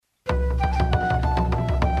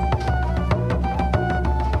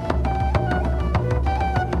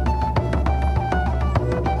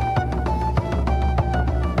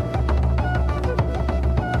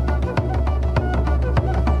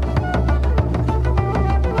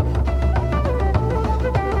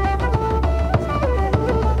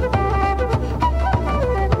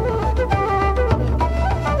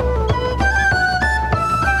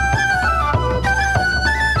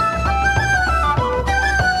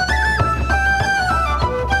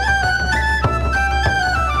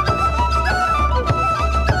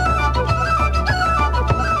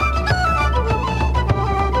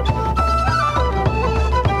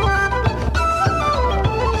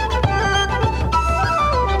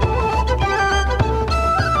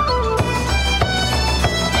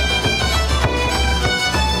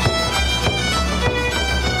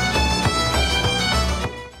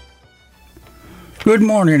Good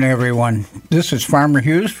morning, everyone. This is Farmer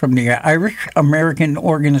Hughes from the Irish American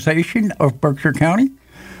Organization of Berkshire County.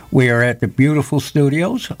 We are at the beautiful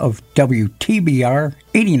studios of WTBR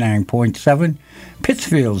 89.7,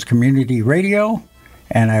 Pittsfield's Community Radio,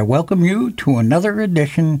 and I welcome you to another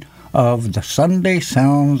edition of the Sunday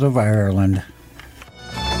Sounds of Ireland.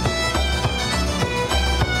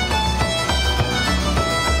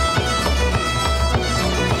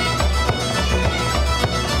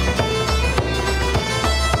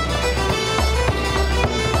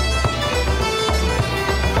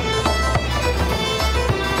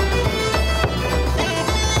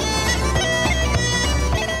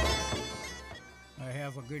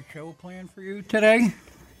 Show plan for you today.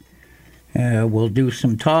 We'll do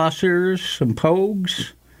some tossers, some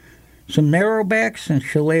pogues, some narrowbacks, and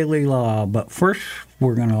shillelagh law. But first,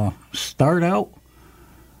 we're going to start out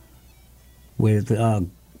with the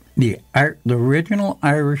original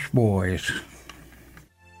Irish Boys.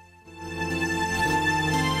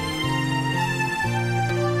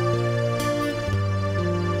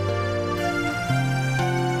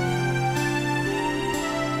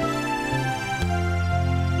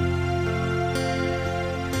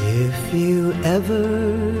 If you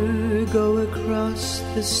ever go across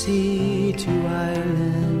the sea to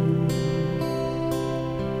Ireland,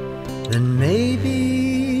 then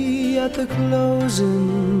maybe at the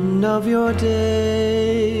closing of your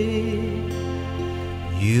day,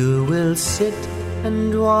 you will sit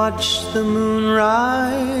and watch the moon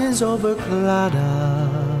rise over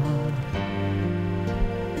Claddagh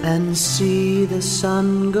and see the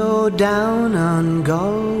sun go down on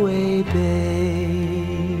Galway Bay.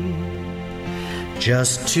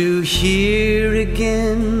 Just to hear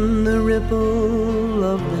again the ripple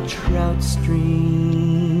of the trout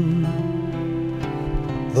stream,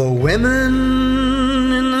 the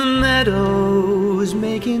women in the meadows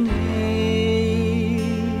making hay,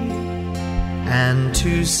 and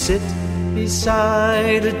to sit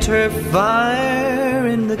beside a turf fire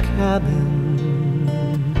in the cabin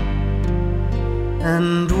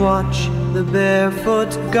and watch the barefoot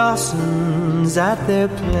gossans at their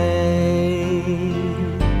play.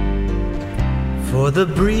 For the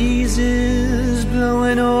breezes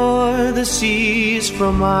blowing o'er the seas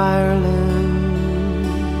from Ireland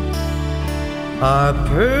are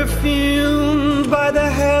perfumed by the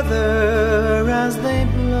heather as they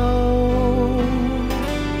blow,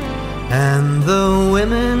 and the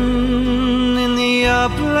women in the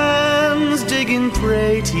uplands digging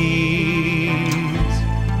praties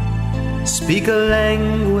speak a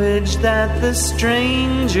language that the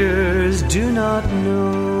strangers do not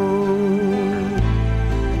know.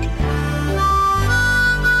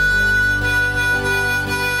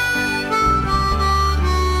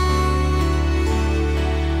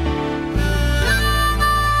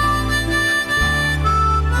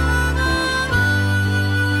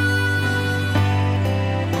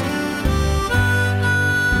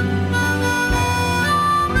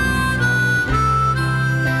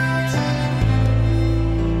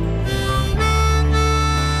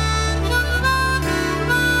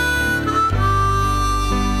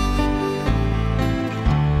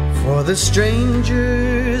 The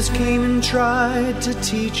strangers came and tried to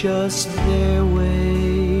teach us their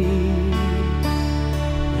ways.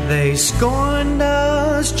 They scorned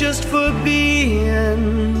us just for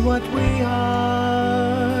being what we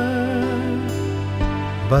are,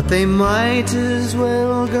 but they might as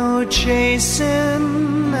well go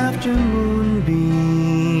chasing after moonbeams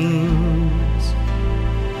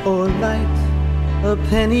or light a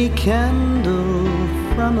penny candle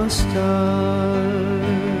from a star.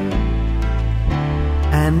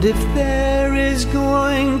 And if there is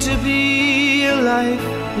going to be a life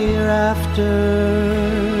hereafter,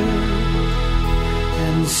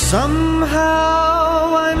 and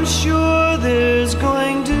somehow I'm sure there's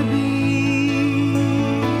going to be,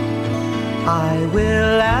 I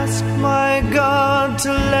will ask my God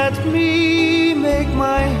to let me make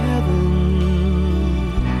my heaven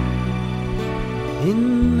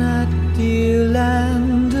in that dear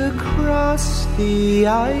land across the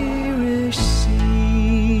Irish Sea.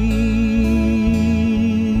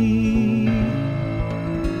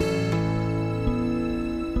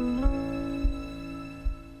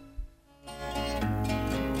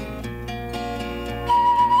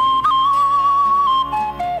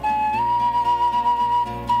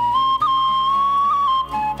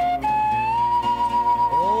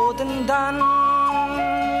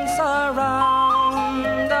 Dance around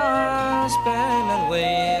the spinning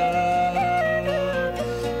wheel,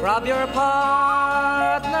 grab your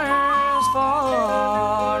partners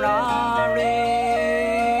for a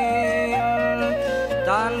reel,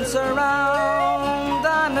 dance around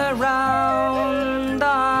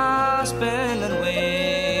spinning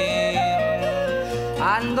wheel,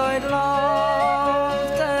 and I'd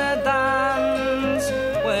love to dance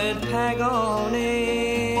with Peg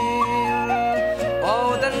O'Neill.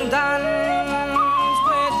 Oh, then dance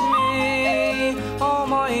with me, oh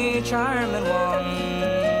my charming one,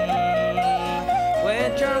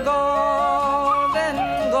 with your golden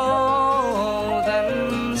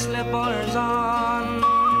slippers on.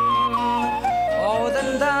 Oh,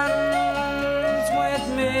 then dance with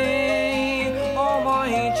me, oh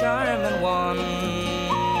my charming one,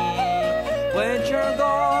 with your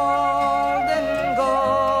golden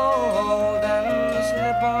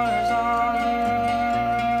slippers on.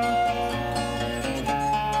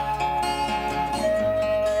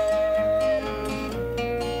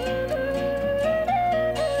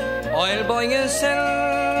 I'll buy you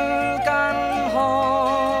silk and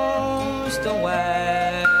hose to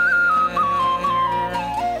wear,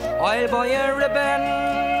 I'll buy you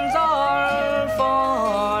ribbons all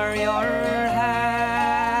for your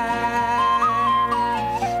hair,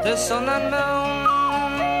 the sun and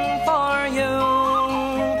moon for you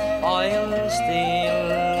I'll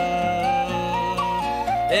steal,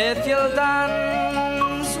 if you'll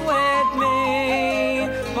dance with me,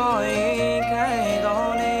 my Peg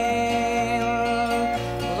O'Neill.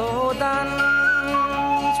 So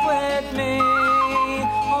dance with me,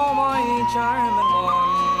 oh my charming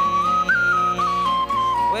one,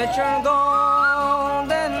 with your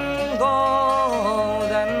golden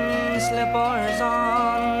slippers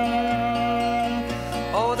on.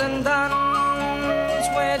 Oh, then dance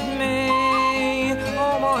with me,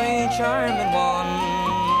 oh my charming one,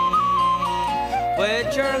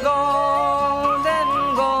 with your golden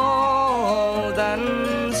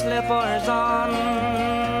slippers on.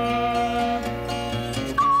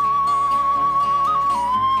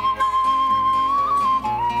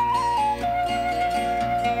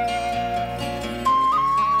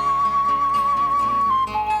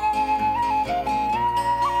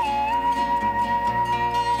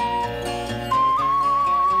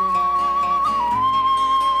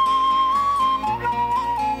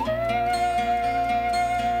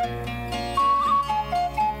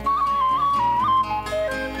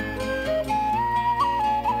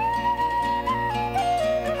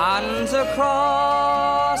 Hands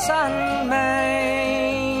across and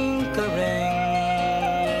make a ring,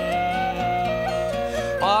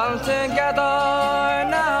 all together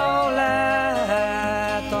now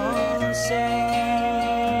let us sing.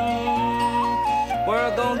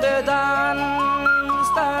 We're going to dance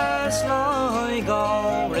the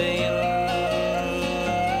Sligo reel,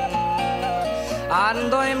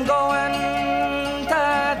 and I'm going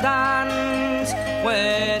to dance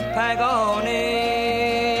with Peg O'Neill.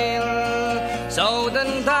 So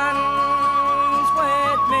then dance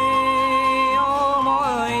with me, oh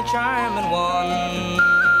my charming one,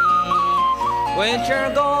 with your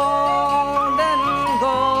golden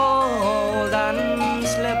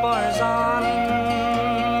slippers on.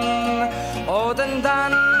 Oh, then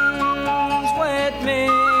dance with me,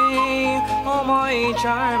 oh my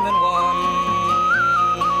charming one,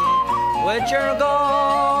 with your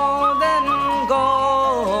golden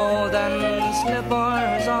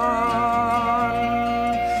slippers on.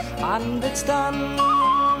 And it's done,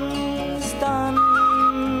 dance,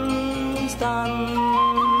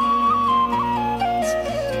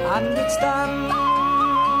 and it's done,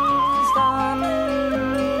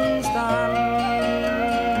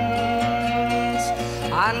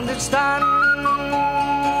 and it's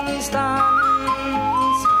done,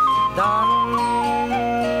 done.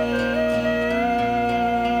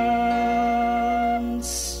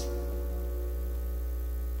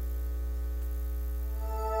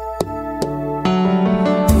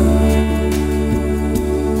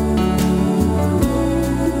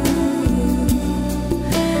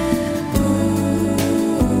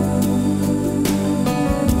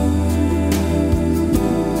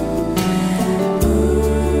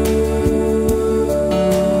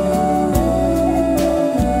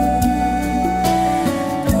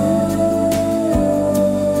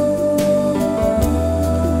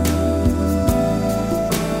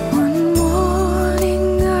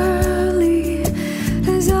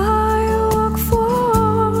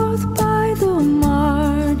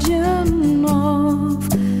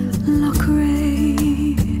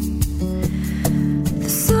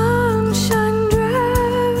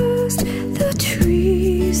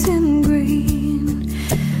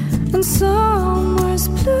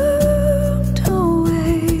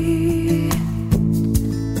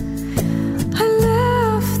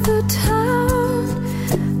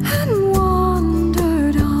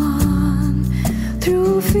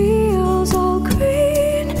 Fields all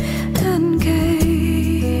green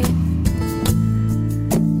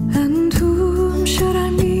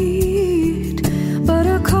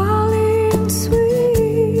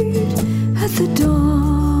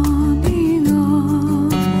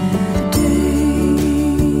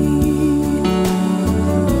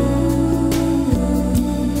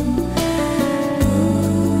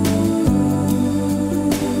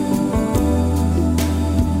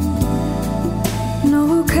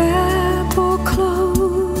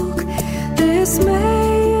This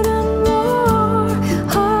maiden wore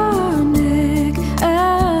her neck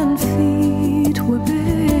and feet were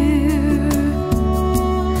bare.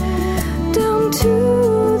 Down to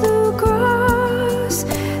the grass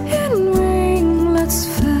in ringlets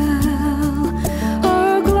fell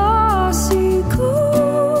her glossy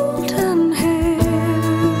golden hair.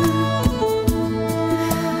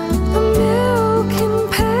 The milking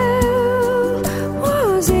pail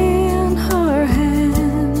was in her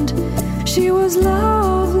hand. She was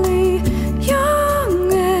lovely,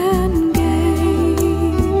 young and gay.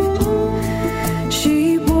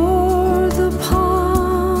 She bore the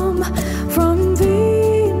palm from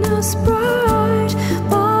Venus bright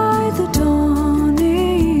by the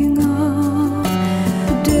dawning of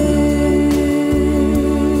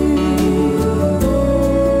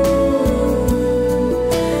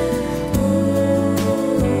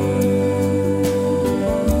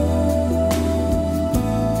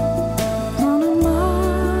on a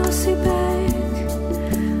mossy bank,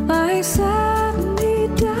 I sat me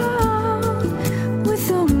down with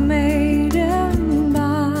the maiden by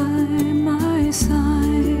my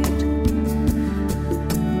side.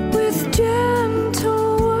 With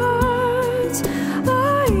gentle words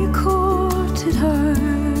I courted her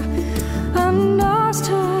and asked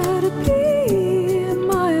her to be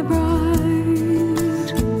my bride.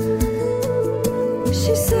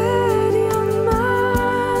 She said, "Young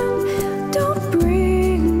man, don't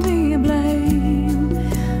bring me blame,"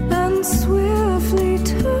 and swiftly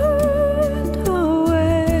turned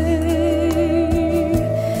away.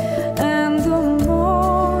 And the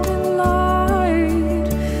morning light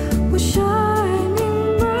was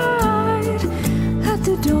shining bright at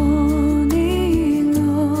the dawning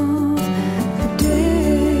of the day.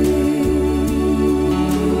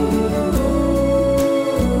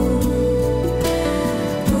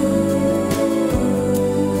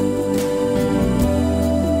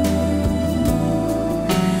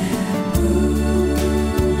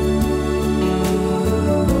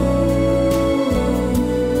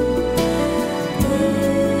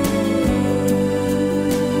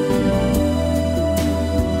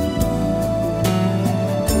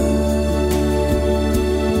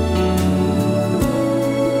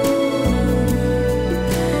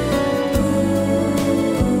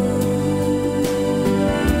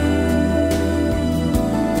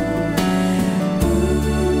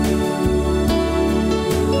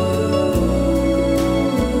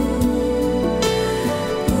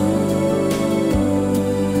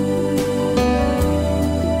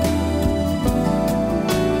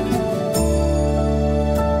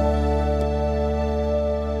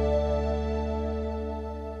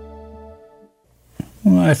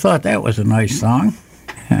 Well, I thought that was a nice song.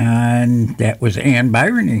 And that was Anne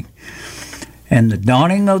Byrne and The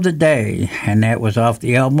Dawning of the Day. And that was off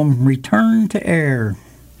the album Return to Air.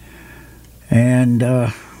 And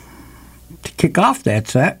to kick off that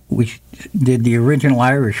set, we did the original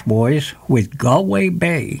Irish Boys with Galway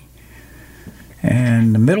Bay.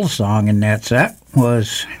 And the middle song in that set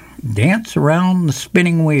was Dance Around the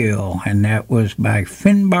Spinning Wheel. And that was by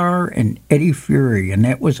Finbar and Eddie Fury. And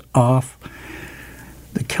that was off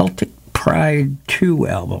the Celtic Pride 2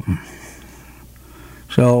 album.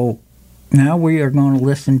 So now we are going to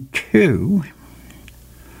listen to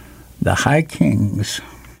the High Kings.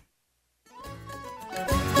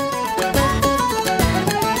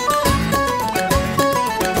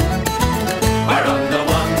 We're on the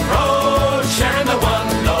one road, sharing the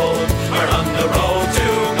one load. We're on the road to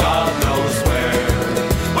God knows where.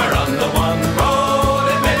 We're on the one road,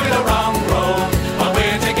 it may be the wrong road, but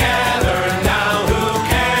we're together now, who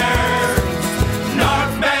cares?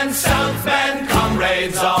 Northmen, Southmen,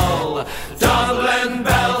 comrades all, Dublin,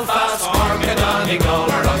 Belfast, Cork and Donegal.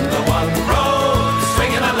 We're on the one road,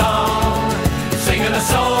 swinging along, singing a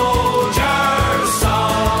soldier's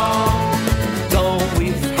song. Though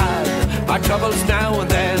we've had our troubles now and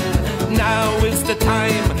then, now is the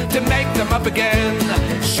time to make them up again.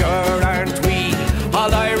 Sure aren't we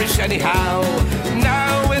all Irish anyhow?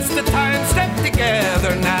 Now is the time, step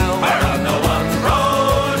together now. We're on the one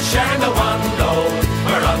road, sharing the one load.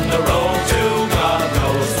 We're on the road to God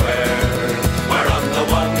knows where. We're on the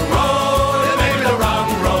one road, it may be the wrong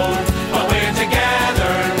road, but we're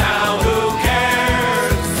together now, who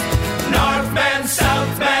cares? Northmen,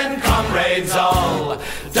 Southmen, comrades all,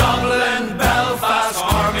 Dublin, Belfast,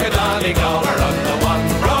 Cork and Donegal. We're on the one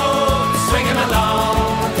road, swinging along,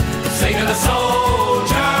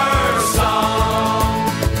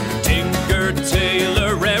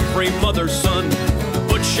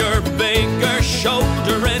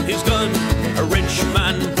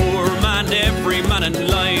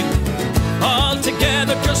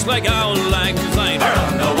 just like Auld Lang Syne. We're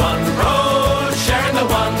on the one road, sharing the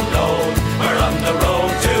one load. We're on the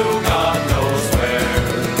road to God knows where.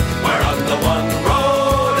 We're on the one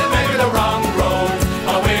road, it may be the wrong road,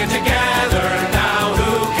 but we're together now, who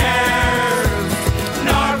cares?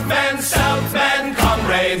 Northmen, Southmen,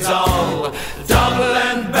 comrades all,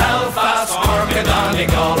 Dublin, Belfast, Cork and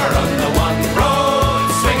Donegal. We're on the one road,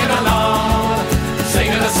 swinging along,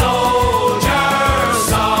 singing a soldier's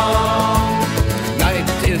song. Night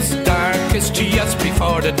is darkest just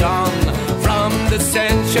before the dawn. From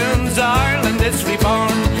dissensions Ireland is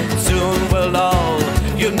reborn. Soon we'll all,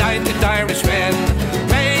 united Irishmen,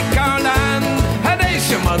 make our land a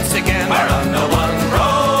nation once again. We're on the one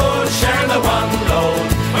road, sharing the one load.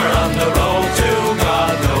 We're on the road to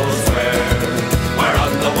God knows where. We're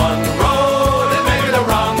on the one road, it may be the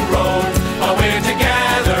wrong road, but we're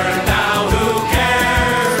together now, who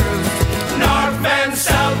cares? Northmen,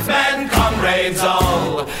 Southmen, comrades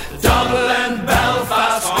all, Dublin,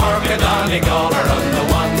 Belfast, Cork and Donegal. We're on the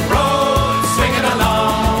one road, swinging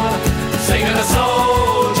along, singing a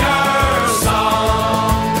soldier's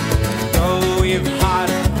song. Oh, we've had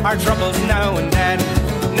our troubles now and then.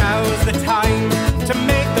 Now's the time to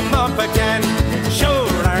make them up again. Sure,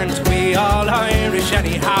 aren't we all Irish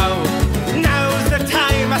anyhow? Now's the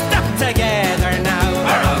time to step together now.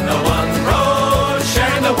 We're on the one road,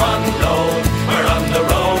 sharing the one load. We're on the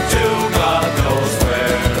road to God knows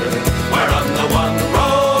where. We're on the one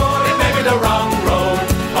road, it may be the wrong road,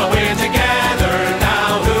 but we're together now,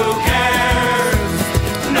 who cares?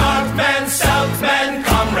 Northmen, Southmen,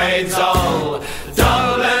 comrades all,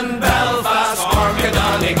 Dublin, Belfast, Cork and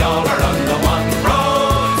Donegal. We're on the one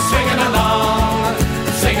road, swinging along,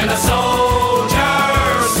 singing a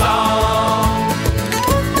soldier's song.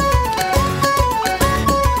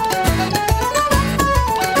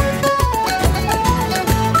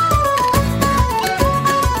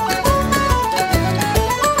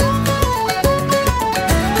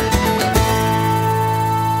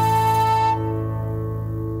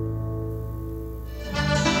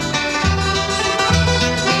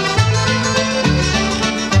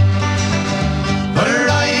 Her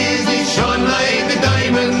eyes, they shone like the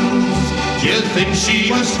diamonds. You'd think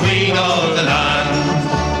she was queen of the land.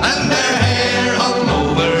 And her hair hung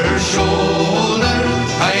over her shoulder,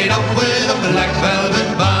 tied up with a black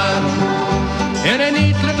velvet band. In a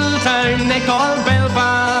neat little town they call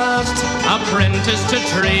Belfast, apprentice to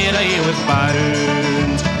trade I was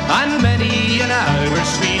bound. And many an hour's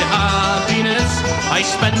sweet happiness I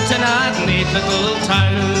spent in that neat little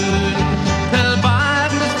town. Till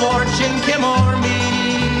bad misfortune came o'er me,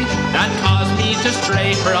 that caused me to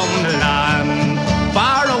stray from the land.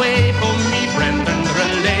 Far away from me friends and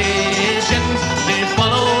relations, they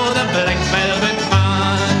follow the black velvet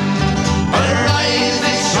band. Her eyes,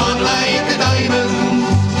 they shone like the diamonds.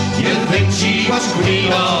 You'd think she was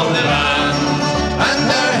queen of the land. And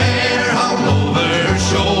her hair hung over her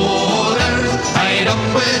shoulders, tied up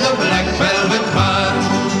with a black velvet band.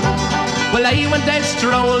 Well, I went out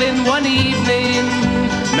strolling one evening,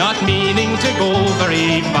 not meaning to go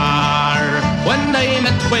very far, when I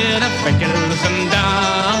met with a fickle-some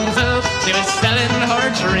damsel. She was selling her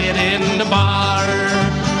trade in the bar.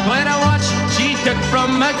 When I watched, she took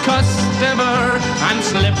from a customer and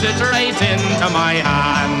slipped it right into my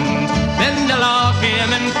hand. Then the law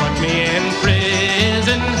came and put me in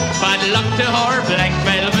prison, bad luck to her black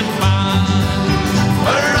velvet band.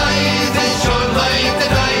 Her eyes, they shone like the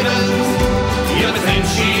diamonds. You'd think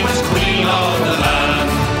she was queen of the land.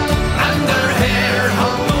 And her hair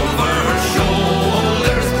hung over her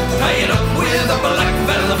shoulders, tied up with a black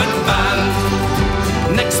velvet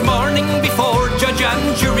band. Next morning before judge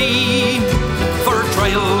and jury, for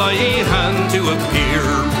trial I had to appear.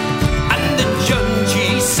 And the judge,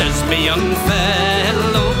 he says, me young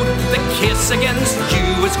fellow, the case against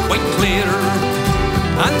you is quite clear.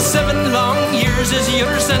 And 7 long years is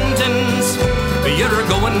your sentence. You're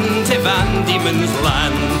going to Van Diemen's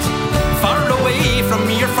Land, far away from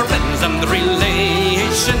your friends and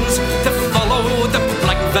relations, to follow the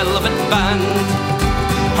black velvet band.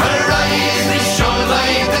 Her eyes, they shone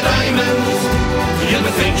like the diamonds. You'd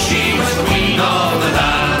think she was queen of the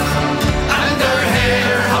land. And her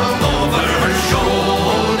hair hung over her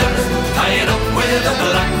shoulders, tied up with a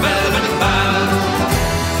black velvet band.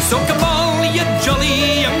 So come all you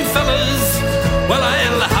jolly young fellas, well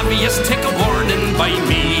I'll have you take a warning by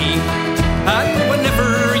me. And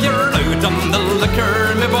whenever you're out on the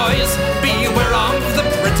liquor, my boys, beware of the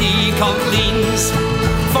pretty colleens,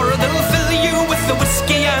 for they'll fill you with the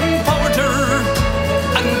whiskey and porter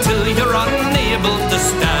until you're unable to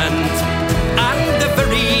stand. And the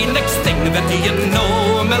very next thing that you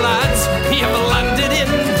know, my lads, you've landed in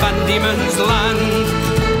demon's land.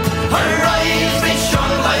 Her eyes, they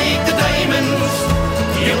shone like the diamonds.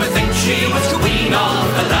 You would think she was queen of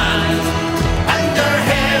the land. And her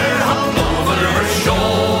hair hung over her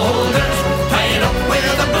shoulders, tied up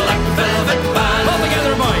with a black velvet band. All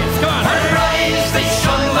together, boys, come on. Her eyes, they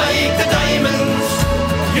shone like the diamonds.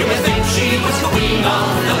 You would think she was queen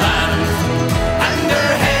of the land. And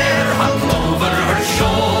her hair hung over her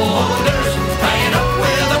shoulders, tied up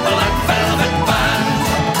with a black velvet band.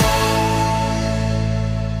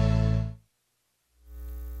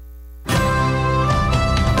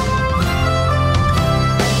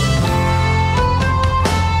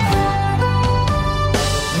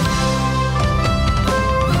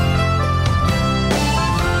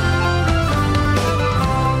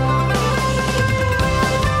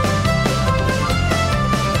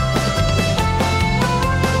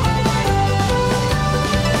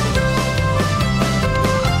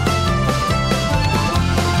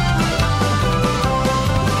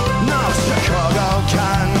 Now Chicago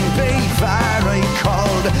can be very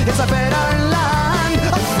cold. It's a bitter land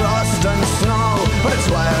of frost and snow, but it's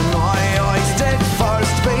where my eyes did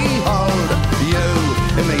first behold you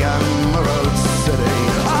in the Emerald City.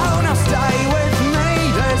 Oh, now stay with me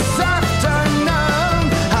this afternoon.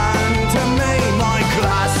 Hand to me my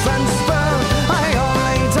glass and spoon. My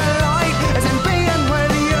only delight is in being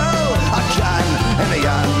with you again in the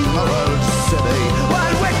Emerald City.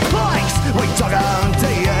 Well, with pikes we dug out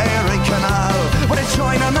the Erie Canal. With a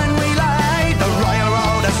Chinaman we laid the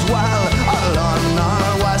railroad as well, along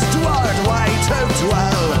our westward way to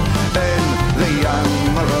dwell in the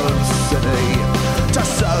Emerald City.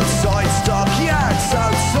 Just outside Stockyard,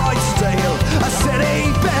 outside Steel, a city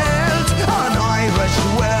built on Irish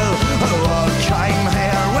will, who all came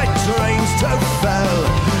here with dreams to fill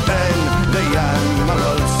in the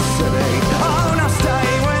Emerald City. Oh, now stay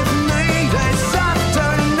with me this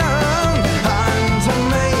afternoon. Hand to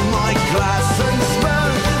me my glass and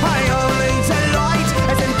spoon. My only delight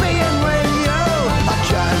is in being with you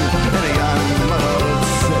again in the Emerald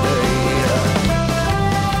City.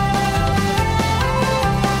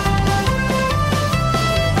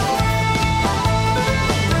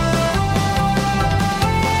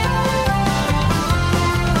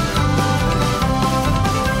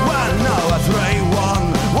 Well, no, a 3-1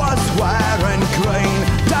 was wearing green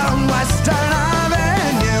down Western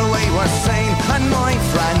Avenue. We were seen, and my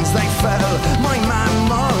friends they fell my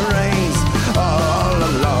memories all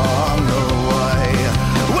along the way.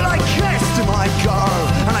 Well, I kissed my girl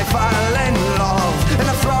and I fell in love in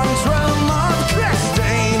the front room of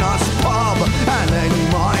Christina's pub, and in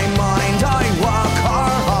my mind I walk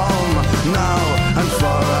her home now and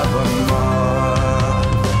forevermore.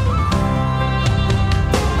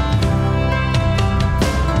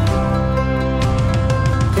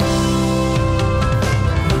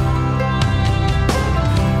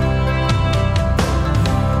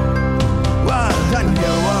 Well, then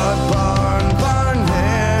you were born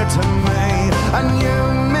here to me, and you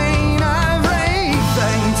mean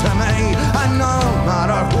everything to me. And no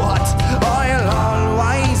matter what, I'll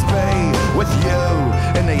always be with you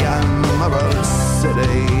in the Emerald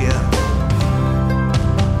City.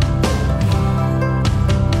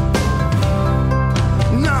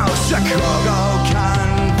 Now Chicago can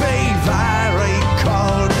be very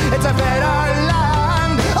cold. It's a bitter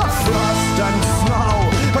land of frost and snow,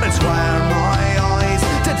 but it's where my eyes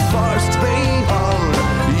did first behold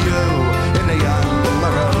you in the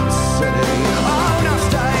Emerald City. Oh, now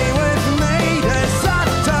stay with me this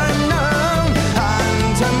afternoon.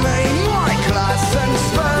 Hand to me my glass and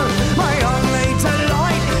spoon. My only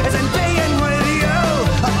delight is in being with you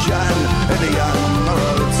again in the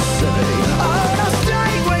Emerald City. Oh, now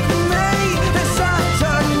stay with me this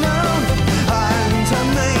afternoon. Hand to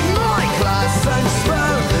me my glass and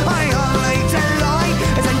spoon. My only delight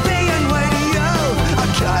is in being with you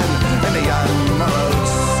again in the Emerald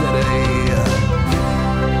City.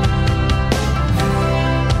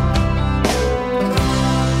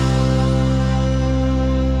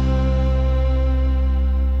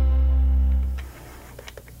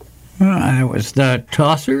 Well, I was the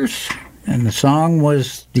Tossers, and the song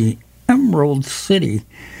was The Emerald City,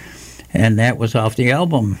 and that was off the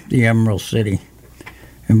album The Emerald City.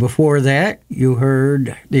 And before that, you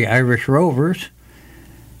heard the Irish Rovers,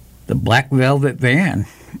 the Black Velvet Van,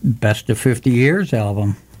 Best of 50 Years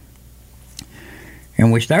album.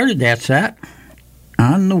 And we started that set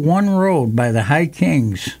On the One Road by the High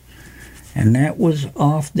Kings, and that was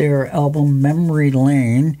off their album Memory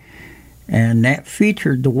Lane, and that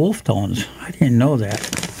featured the Wolf Tones. I didn't know that.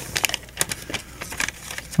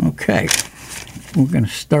 Okay, we're going to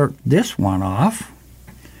start this one off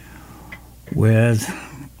with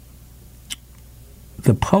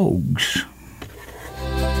the Pogues.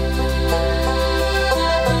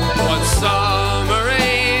 One summer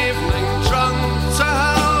evening, drunk to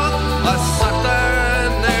hell, I sat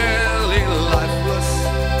there nearly lifeless.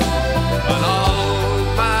 An old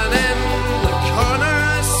man in the corner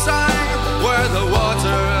sang where the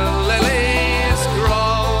water lilies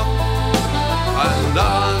grow, and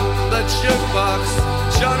on the jukebox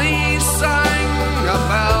Johnny sang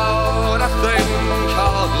about a thing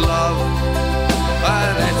called love.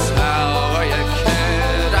 And it's how are you,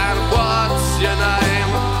 kid, and what's your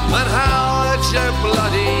name, and how would you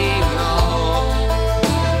bloody know?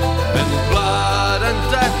 In blood and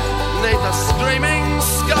death, 'neath a screaming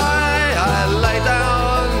sky, I lay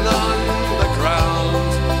down on the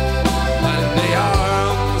ground, and the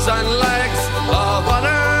arms and legs of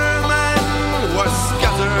other men were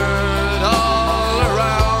scattered all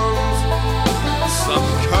around. Some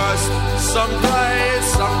cursed, some prayed,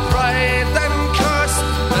 some prayed, then cursed,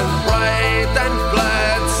 then prayed, then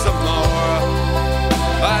bled some more.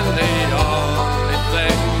 And the only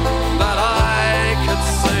thing that I could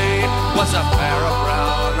see was a pair of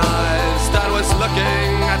brown eyes that was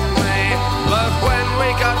looking at me. But when we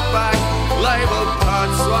got back, labeled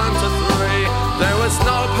parts 1 to 3, there was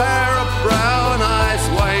no pair of brown eyes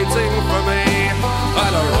waiting for me.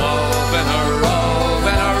 And a rove, and a rove,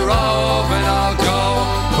 and a rove, and I'll go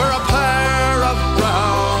for a pair of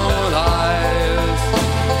brown eyes.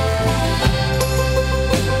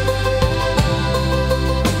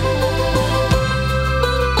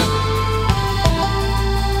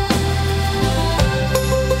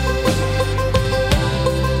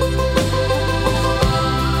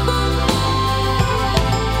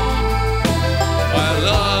 I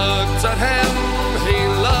looked at him, he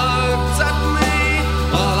looked at me.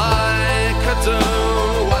 All I could do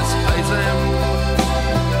was hate him.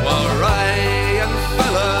 While Ray and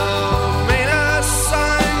Philomena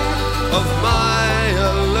sang of my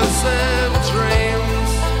elusive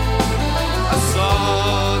dreams, I saw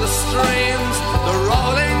the streams, the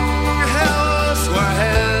rolling hills where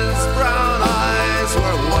his brown eyes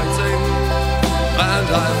were waiting, and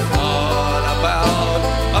I thought about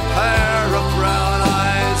a pair of brown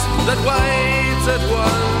eyes that waited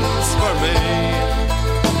once for me.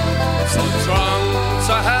 So drunk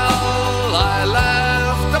to hell, I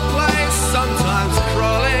left the place, sometimes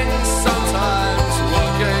crawling, sometimes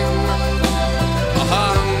walking. A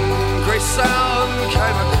hungry sound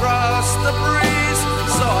came across the breeze,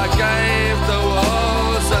 so I gave the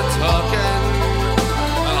walls a talking,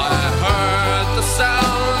 and I heard the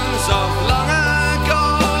sounds of long ago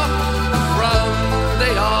from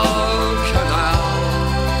the old canal,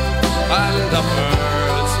 and the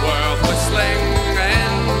birds were whistling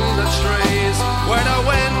in the trees where the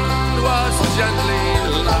wind was gently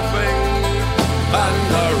laughing. And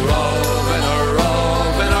a rove, and a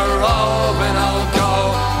rove, and a rove, and I'll go.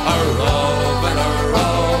 A rove, and a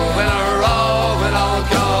rove, and a rove, and I'll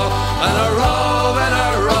go. And a rove, and a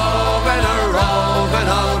rove, and a rove, and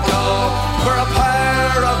I'll go for a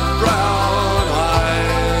pair of brown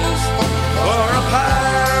eyes, for a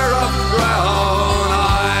pair of brown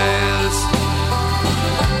eyes.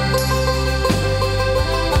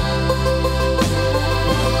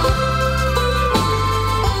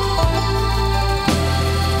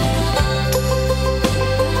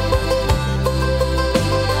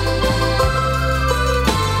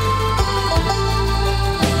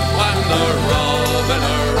 And a rove, and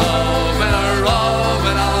a rove, and a rove,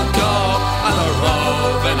 and I'll go. And a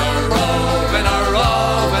rove, and a rove, and a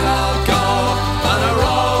rove, and I'll go. And a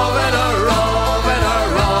rove, and a rove, and a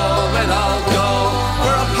rove, and I'll go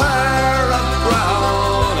for a pair of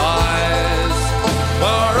brown eyes,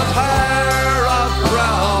 for a pair of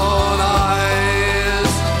brown eyes.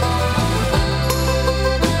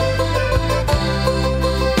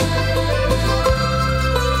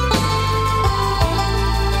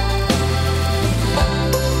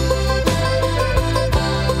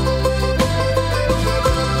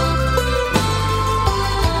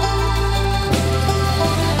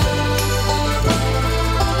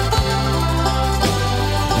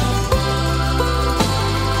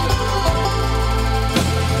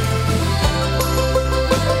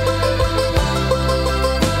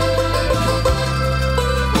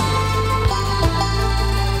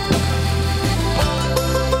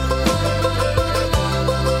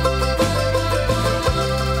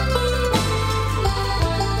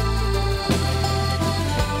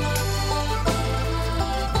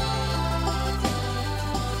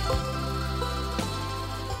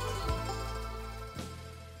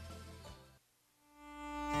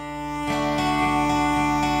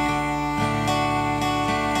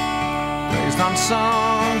 Based on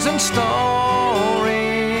songs and stories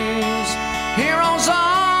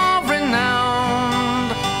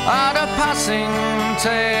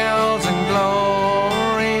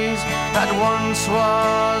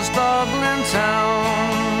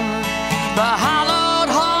The hallowed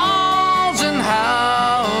halls and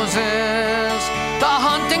houses, the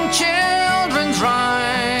haunting children's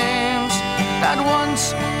rhymes that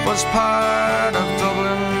once was part of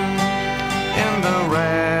Dublin in the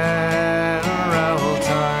railroad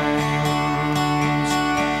times.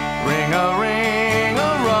 Ring a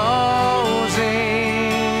rosy,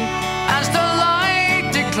 as the light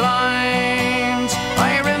declines,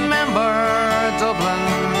 I remember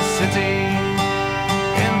Dublin city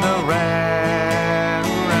in the railroad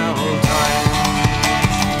times.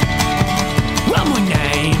 Well, my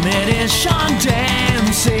name it is Sean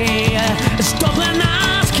Dempsey, as Dublin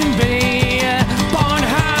as can be. Born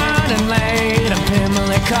hard and late in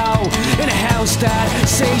Pimlico, in a house that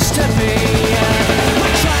ceased to be. My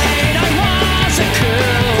trade I was a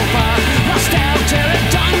cooper, lost out to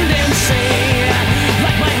redundancy.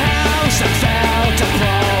 Like my house I fell to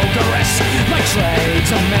progress, my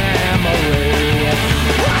trade's a memory.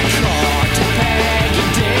 I caught a Peggy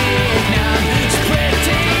Dignan, as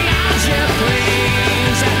pretty as you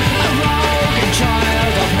please. A rogue and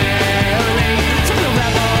child of Mary, from the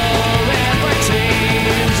rebel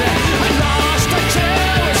libertines. I lost her to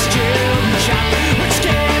a student chap, with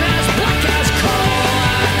skin as black as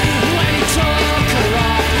coal. When he took her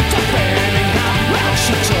off to Birmingham, well,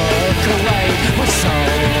 she took away my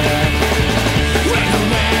soul. Ring a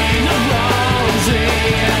rosy,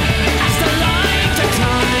 as the light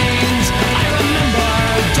declines, I remember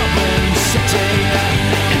Dublin city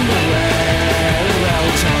in the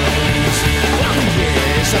railroad times. Well, the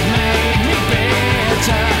years have made me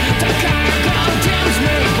bitter, the gargle dims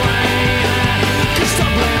my brain, 'cause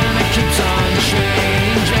Dublin it keeps on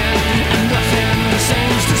changing, and nothing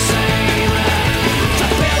seems the same. The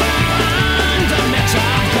pillar and the mix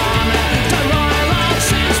have gone, the royal old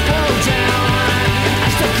since pulled down,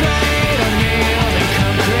 as the great unyielding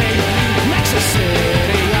concrete makes a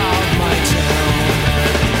city of my town.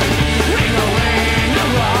 Ring a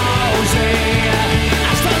rosy,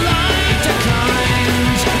 as the light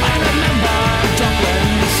declines, I remember Dublin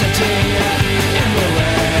city in the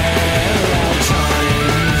railroad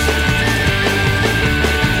times.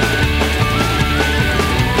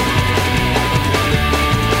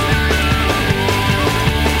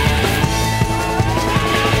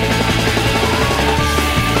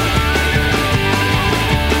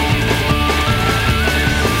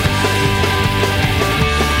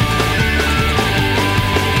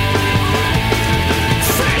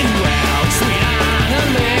 Farewell, sweet Anna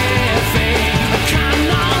Livy, I can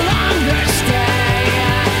no longer stay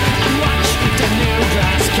and watch the new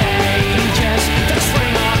glass cages that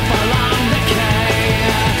spring up along the quay.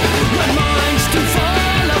 My mind's too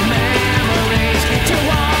full of memories to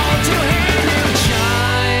all to hear new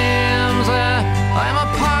chimes. I'm a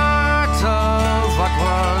part of what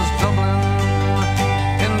was Dublin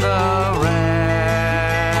in the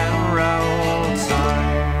railroad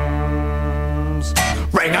times.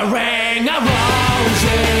 Ring a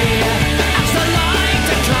rosy, as the light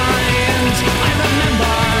declines, I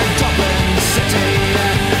remember Dublin city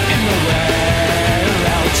in the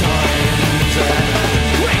railroad times.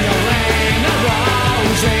 Ring a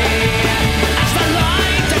rosy, as the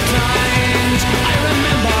light declines, I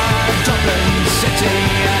remember Dublin city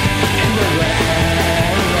in the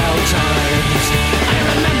railroad times. I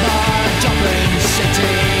remember Dublin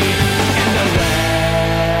city in the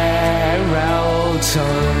railroad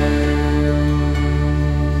times.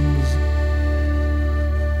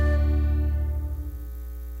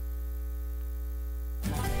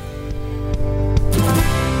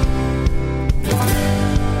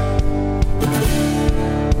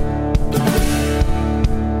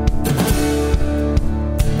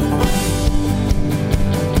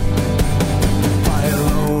 By a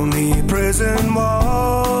lonely prison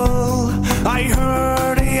wall, I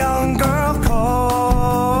heard a young girl calling.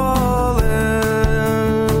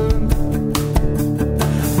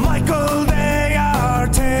 Michael, they are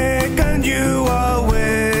taking you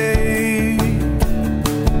away,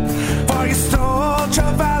 for you stole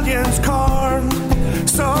Trevelyan's corn,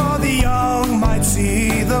 so the young might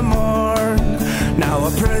see the morn. Now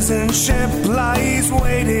a prison ship lies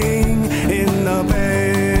waiting in the bay.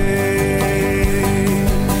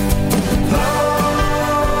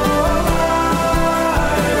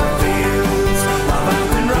 Fields of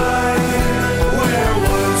Athenry, where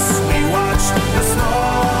once we watched the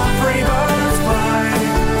small free birds fly.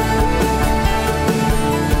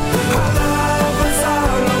 Our love was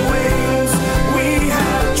on the wings, we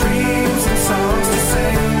had dreams and songs to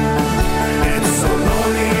sing. It's so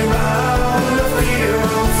lonely round the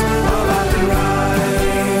fields of Athenry.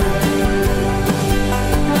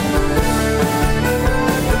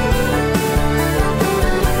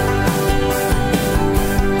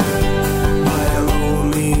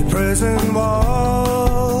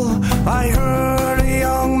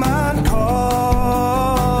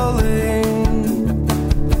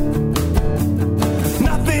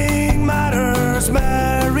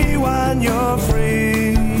 when you're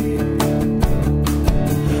free.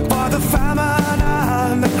 For the famine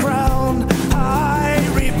and the crown, I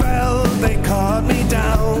rebelled, they cut me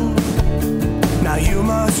down. Now you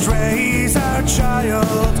must raise our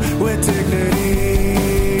child with dignity.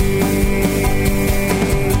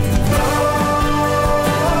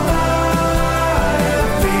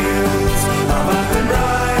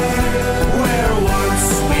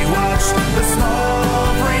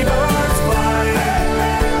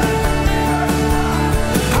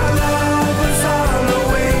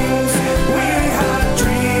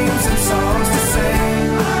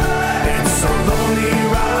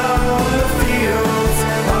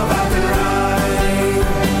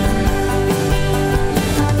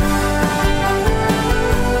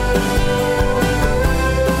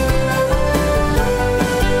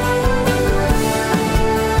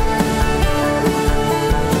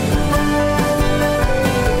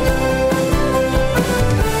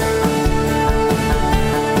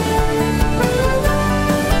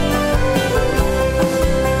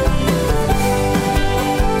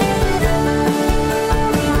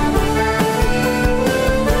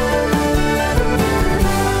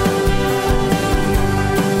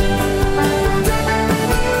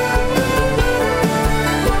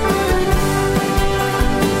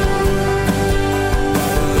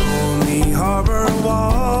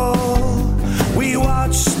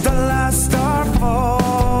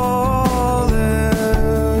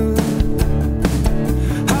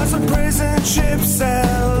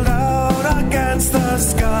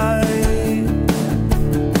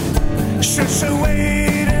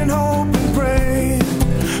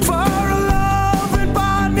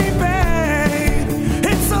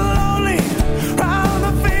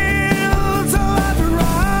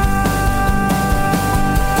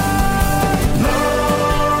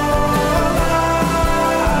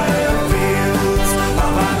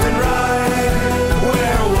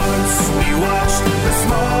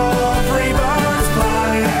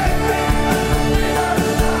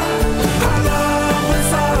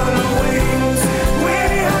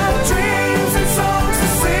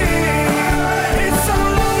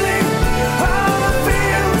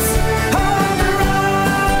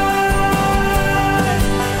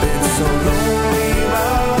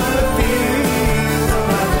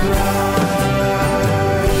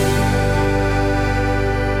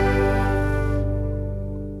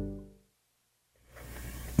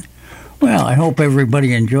 Well, I hope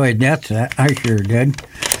everybody enjoyed that set. I sure did.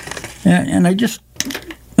 And I just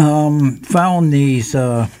found these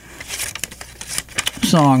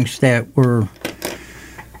songs that were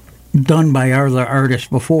done by other artists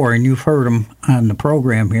before, and you've heard them on the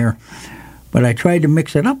program here. But I tried to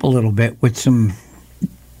mix it up a little bit with some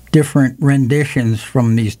different renditions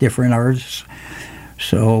from these different artists.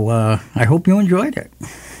 So I hope you enjoyed it.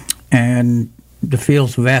 And the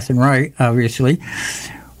Fields of Athenry, obviously,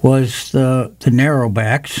 was the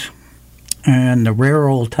Narrowbacks, and the Rare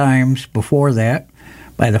Old Times before that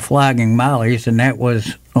by the Flogging Mollies, and that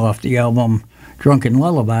was off the album Drunken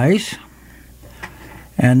Lullabies.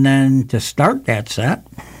 And then to start that set,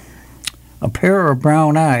 A Pair of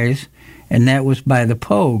Brown Eyes, and that was by the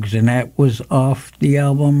Pogues, and that was off the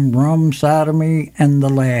album Rum, Sodomy, and the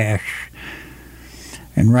Lash.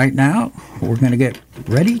 And right now, we're going to get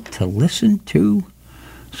ready to listen to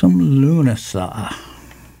some Lunasaw.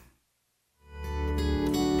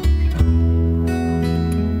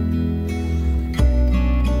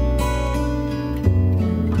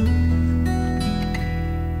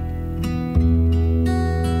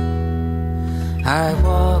 I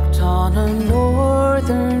walked on a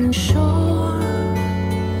northern shore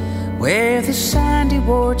where the sandy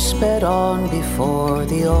ward sped on before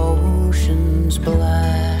the ocean's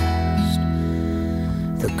blast.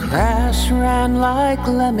 The grass ran like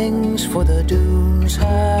lemmings for the dunes'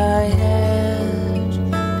 high edge,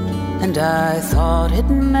 and I thought it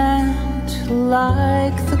meant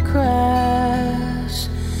like the grass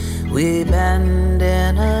we bend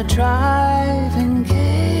in a driving gale,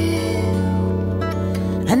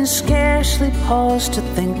 and scarcely pause to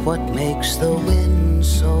think what makes the wind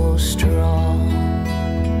so strong,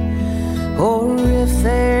 or if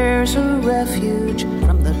there's a refuge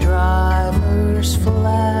from the driver's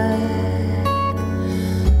flag.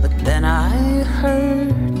 But then I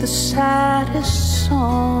heard the saddest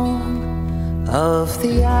song of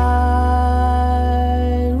the Irish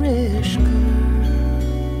girl,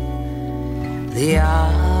 the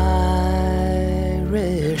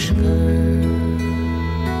Irish girl.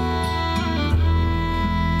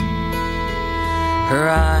 Her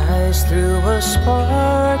eyes threw a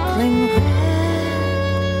sparkling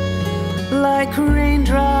red, like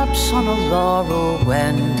raindrops on a laurel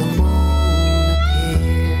when the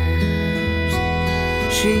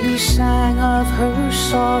She sang of her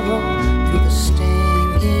sorrow through the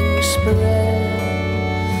stinging spread,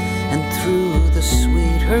 and through the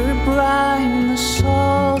sweet herb brine, the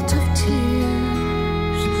salt of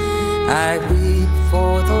tears. I weep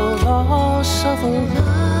for the loss of a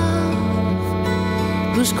love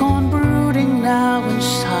who's gone brooding now and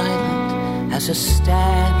silent as a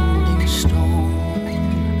standing stone.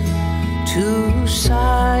 Two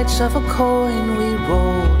sides of a coin, we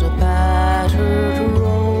rolled a battered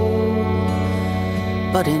roll,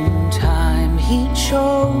 but in time he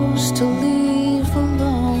chose to leave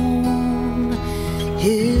alone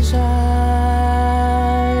his Irish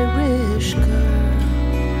girl,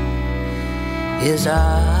 his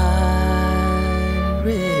Irish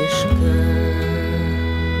girl.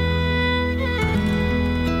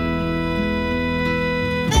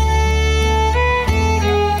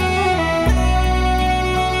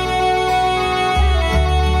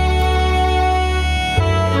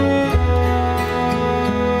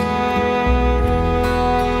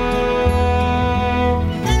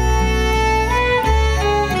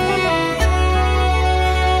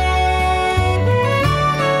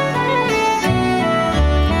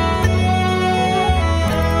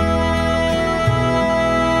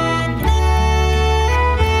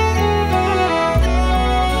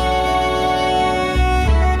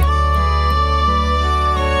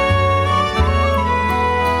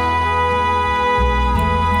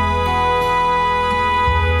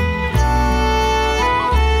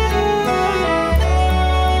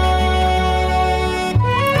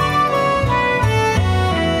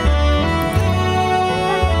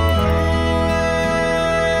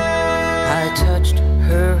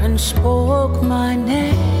 Spoke my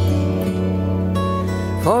name,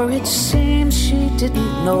 for it seems she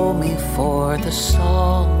didn't know me for the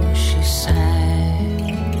song she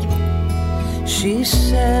sang. She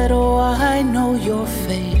said, oh, I know your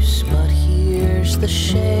face, but here's the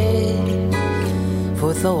shame.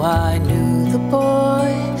 For though I knew the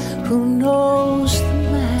boy, who knows the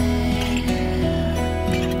man?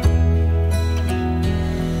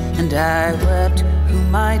 And I wept who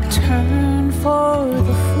might turn for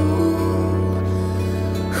the fool,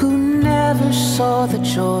 who never saw the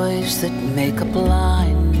joys that make a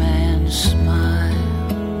blind man smile,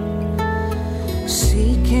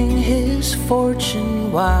 seeking his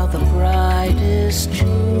fortune while the brightest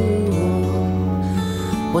jewel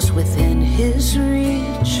was within his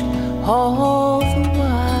reach all the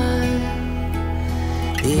while.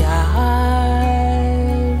 The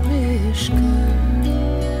Irish girl,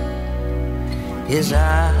 his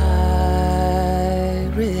Irish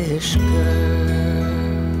girl.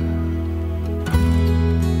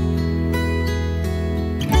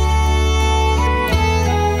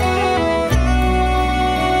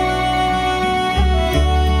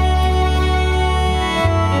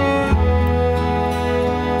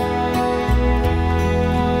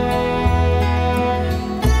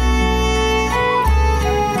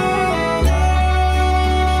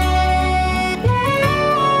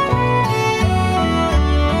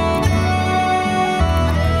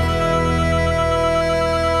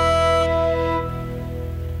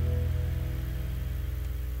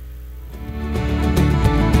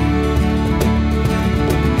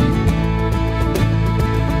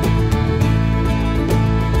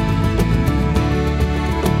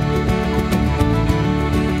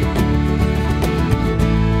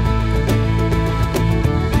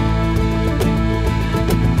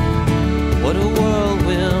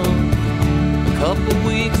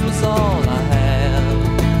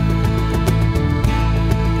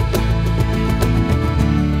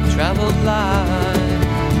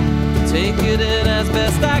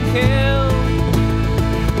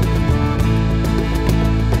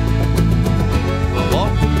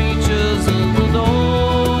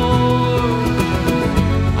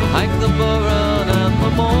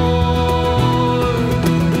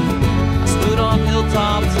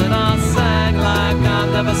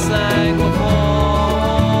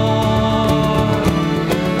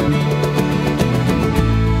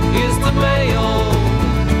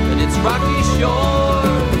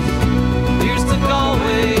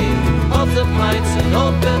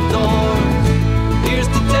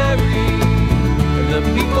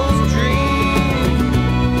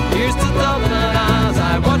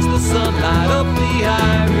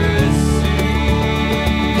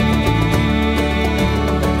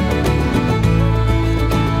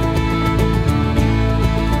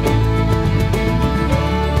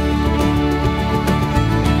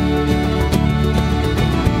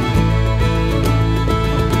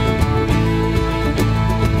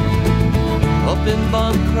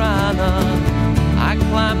 I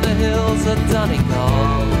climb the hills of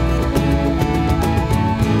Donegal.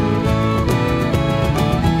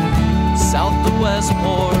 South to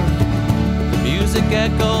Westport, the music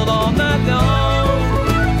echoed all night long.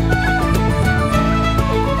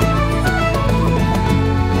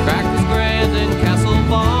 Crackers Grand and Castle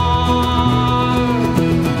Bar,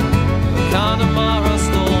 Connemara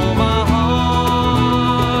stole my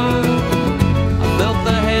heart. I felt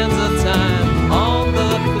the hands of time on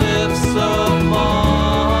the cliffs of Mar.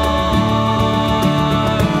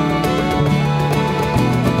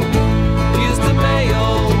 Here's to Mayo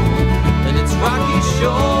and its rocky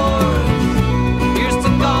shores. Here's to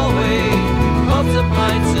Galway, pubs and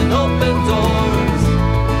pints and open doors.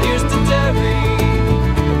 Here's to Derry,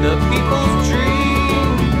 the people's dream.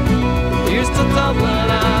 Here's to Dublin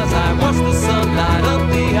as I watch the sun light up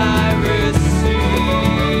the Irish Sea.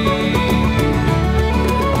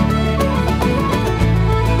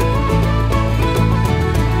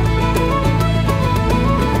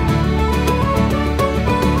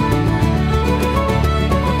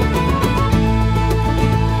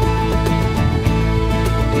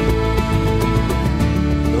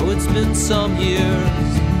 Though it's been some years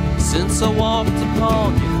since I walked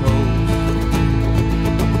upon your coast,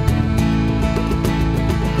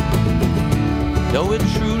 know it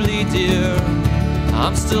truly, dear,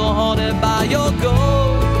 I'm still haunted by your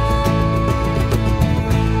ghost.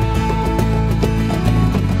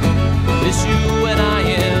 Miss you when I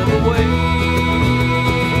am away.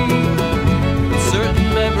 Certain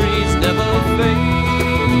memories never fade.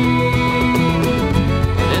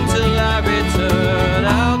 Until I return,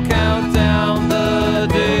 I'll count down the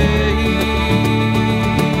days.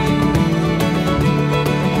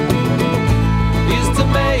 Here's to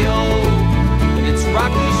Mayo and its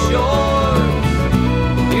rocky shores.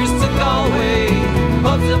 Here's to Galway,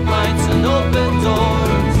 pubs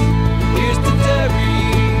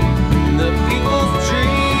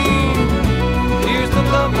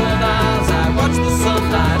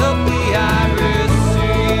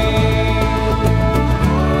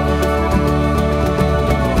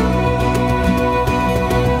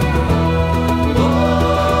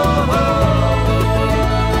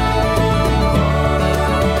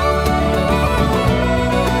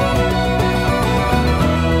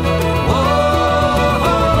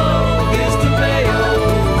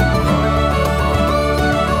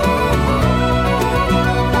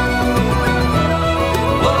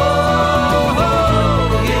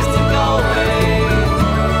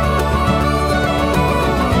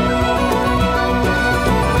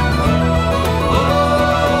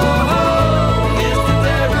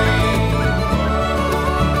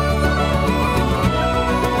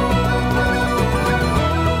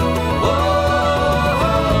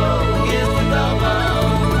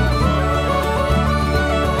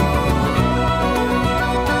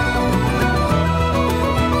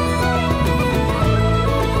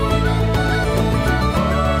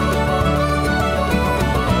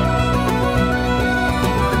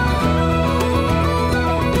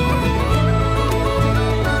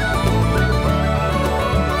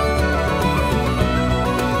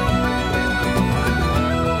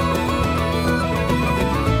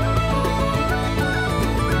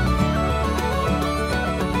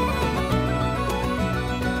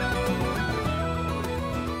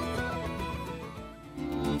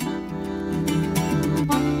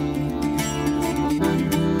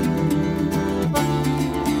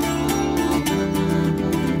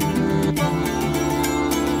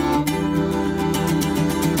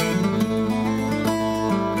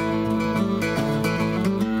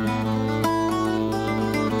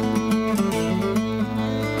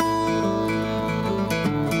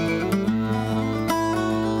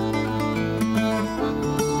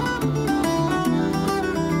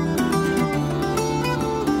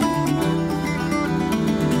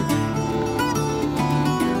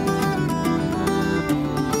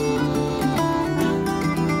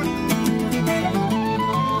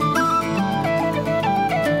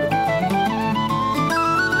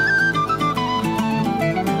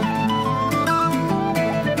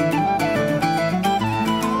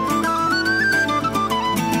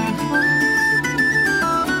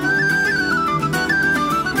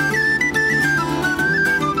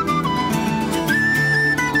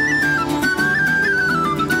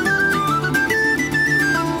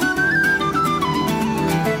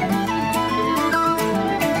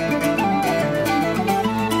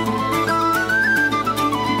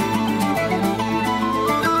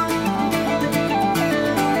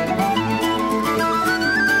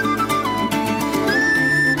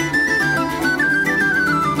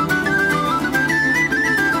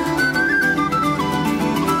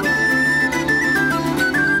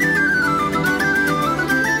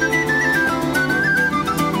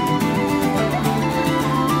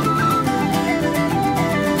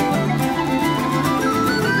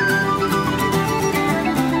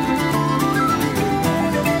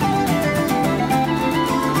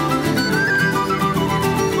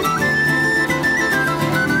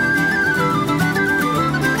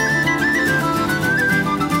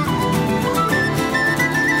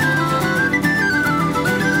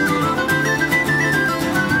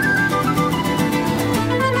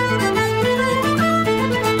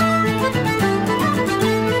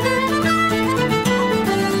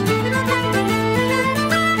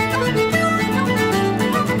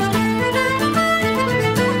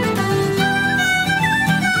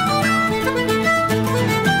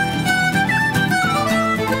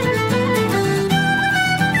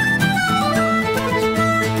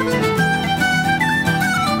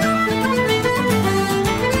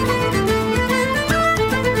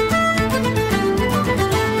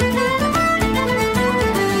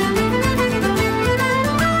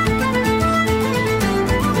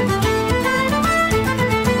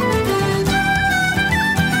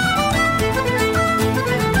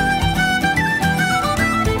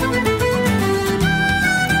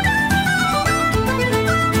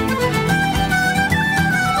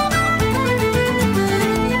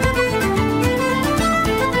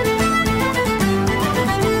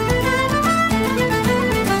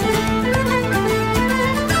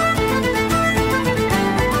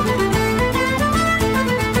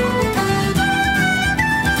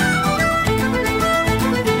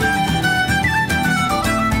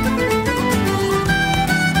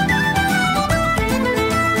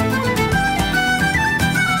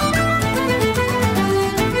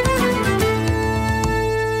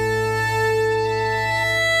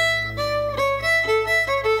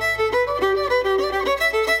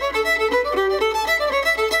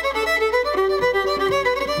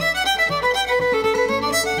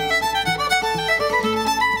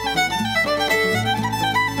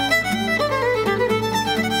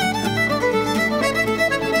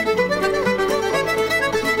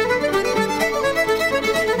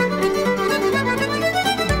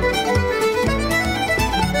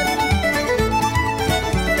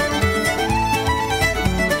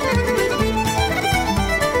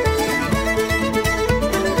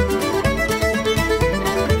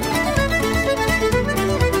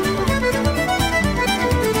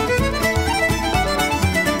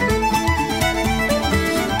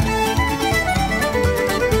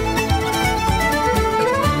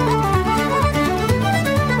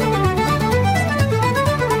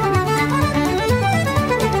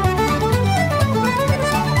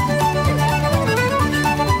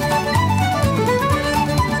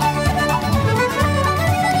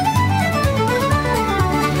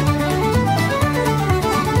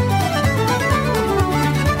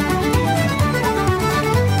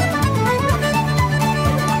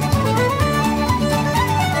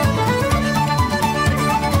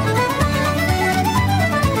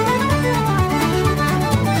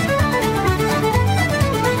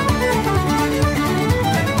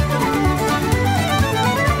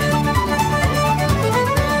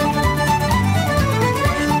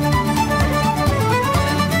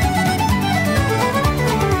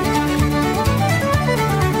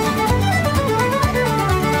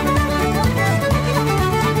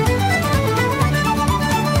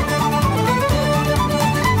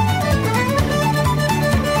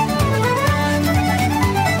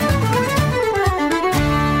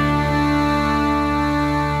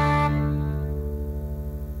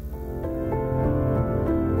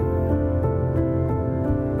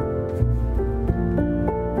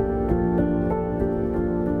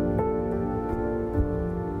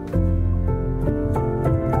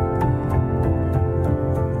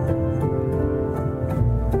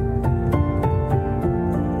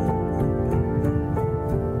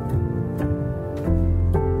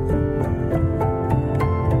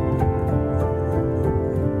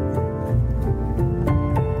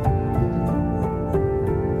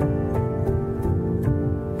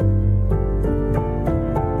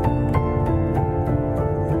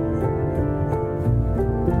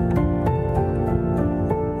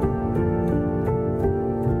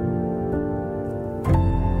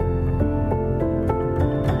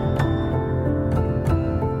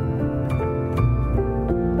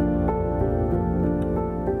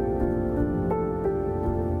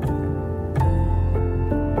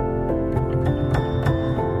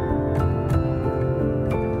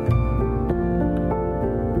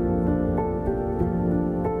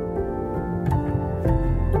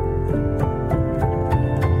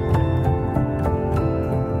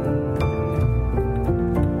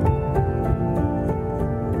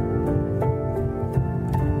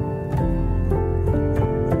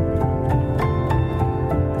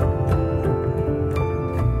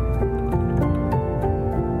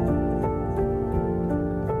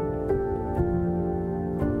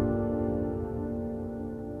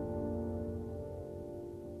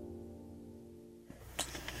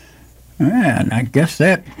And I guess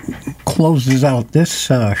that closes out this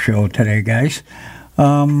show today, guys.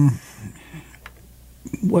 What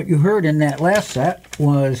you heard in that last set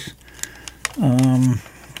was,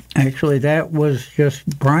 actually, that was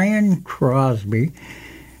just Brian Crosby,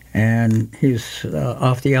 and he's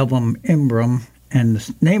off the album Imbram, and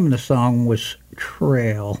the name of the song was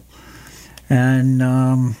Trail.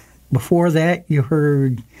 And before that, you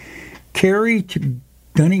heard Carrie to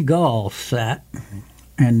Donegal set,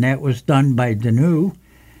 and that was done by Danu,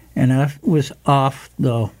 and that was off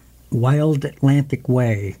the Wild Atlantic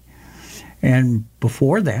Way. And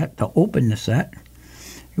before that, to open the set,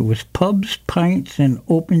 it was Pubs, Pints, and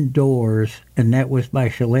Open Doors, and that was by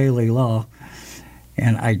Shillelagh Law.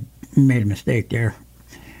 And I made a mistake there.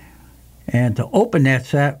 And to open that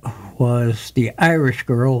set was The Irish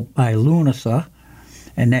Girl by Lunasa,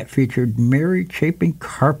 and that featured Mary Chapin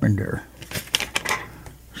Carpenter.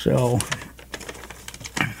 So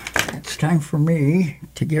it's time for me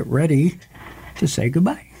to get ready to say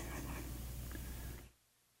goodbye.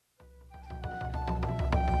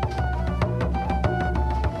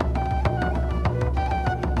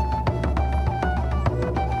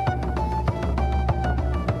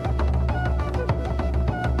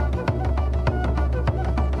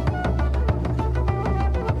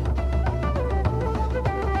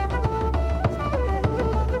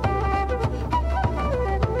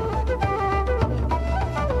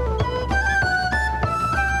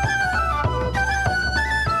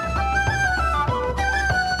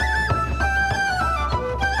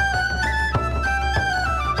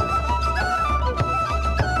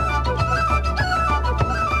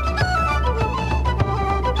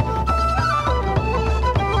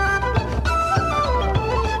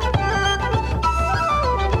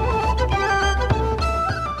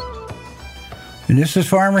 And this is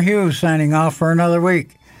Farmer Hughes signing off for another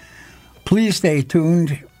week. Please stay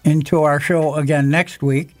tuned into our show again next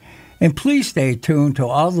week. And please stay tuned to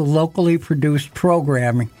all the locally produced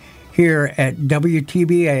programming here at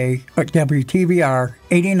WTBR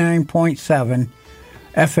 89.7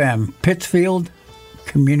 FM, Pittsfield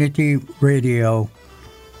Community Radio.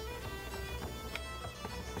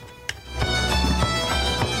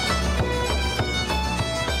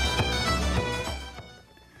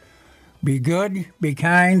 Be good, be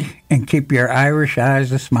kind, and keep your Irish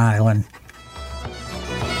eyes a-smiling.